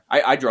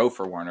I drove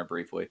for Werner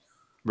briefly.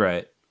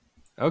 Right.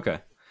 Okay.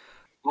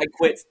 I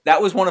quit.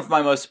 That was one of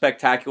my most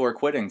spectacular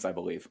quittings, I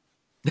believe.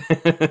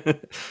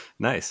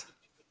 Nice.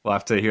 We'll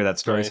have to hear that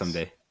story Nice.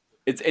 someday.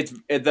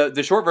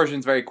 The short version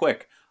is very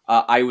quick.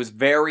 I was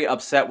very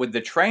upset with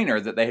the trainer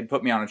that they had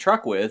put me on a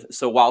truck with.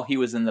 So while he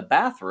was in the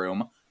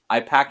bathroom, I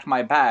packed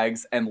my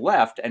bags and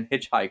left and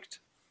hitchhiked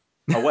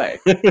away.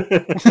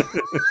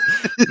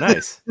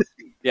 Nice.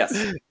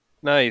 Yes.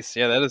 Nice.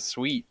 Yeah, that is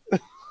sweet.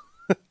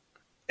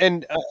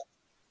 And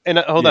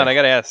hold on, I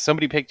gotta ask.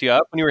 Somebody picked you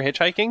up when you were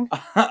hitchhiking?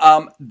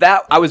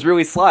 That I was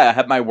really sly. I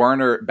had my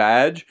Werner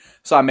badge,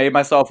 so I made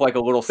myself like a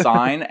little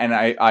sign, and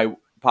I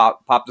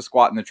popped a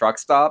squat in the truck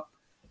stop,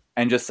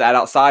 and just sat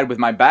outside with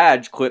my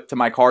badge clipped to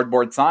my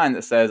cardboard sign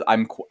that says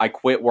I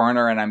quit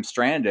Werner and I'm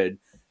stranded.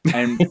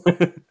 And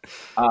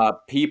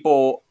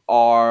people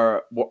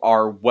are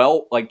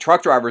well, like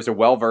truck drivers are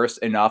well versed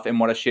enough in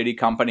what a shitty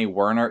company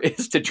Werner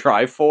is to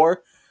drive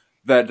for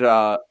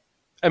that.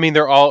 I mean,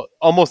 they're all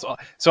almost.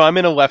 So I'm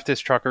in a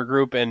leftist trucker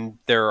group, and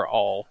they're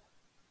all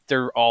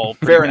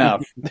Fair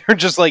enough. They're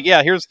just like,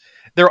 yeah,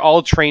 they're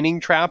all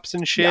training traps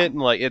and shit, Yeah. and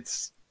like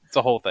it's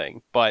a whole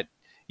thing. But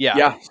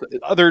Yeah.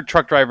 other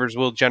truck drivers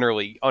will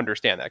generally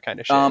understand that kind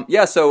of shit.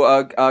 Yeah. So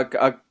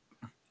I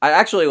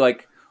actually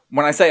like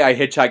when I say I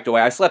hitchhiked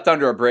away, I slept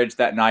under a bridge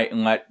that night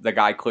and let the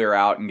guy clear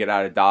out and get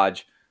out of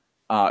Dodge.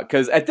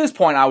 Because at this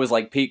point I was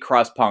like peak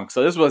crust punk,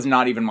 so this was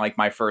not even like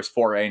my first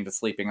foray into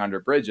sleeping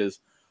under bridges.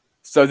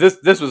 So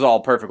this was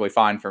all perfectly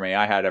fine for me.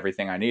 I had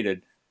everything I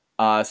needed.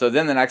 So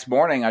then the next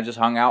morning, I just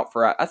hung out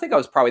for, I think I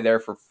was probably there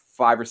for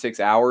 5 or 6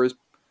 hours.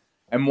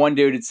 And one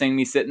dude had seen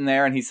me sitting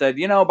there, and he said,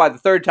 by the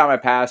third time I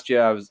passed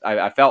you,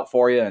 I felt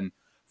for you. And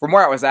from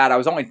where I was at, I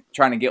was only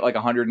trying to get like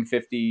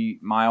 150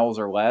 miles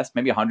or less,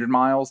 maybe 100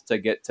 miles to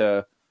get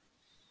to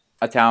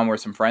a town where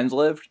some friends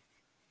lived.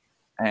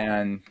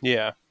 And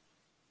Yeah,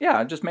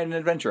 I just made an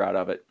adventure out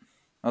of it.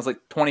 I was like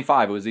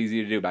 25. It was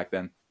easy to do back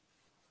then.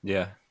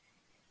 Yeah.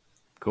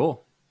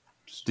 Cool.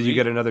 Did you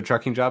get another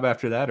trucking job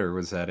after that, or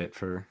was that it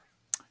for...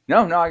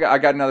 No, I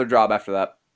got another job after that.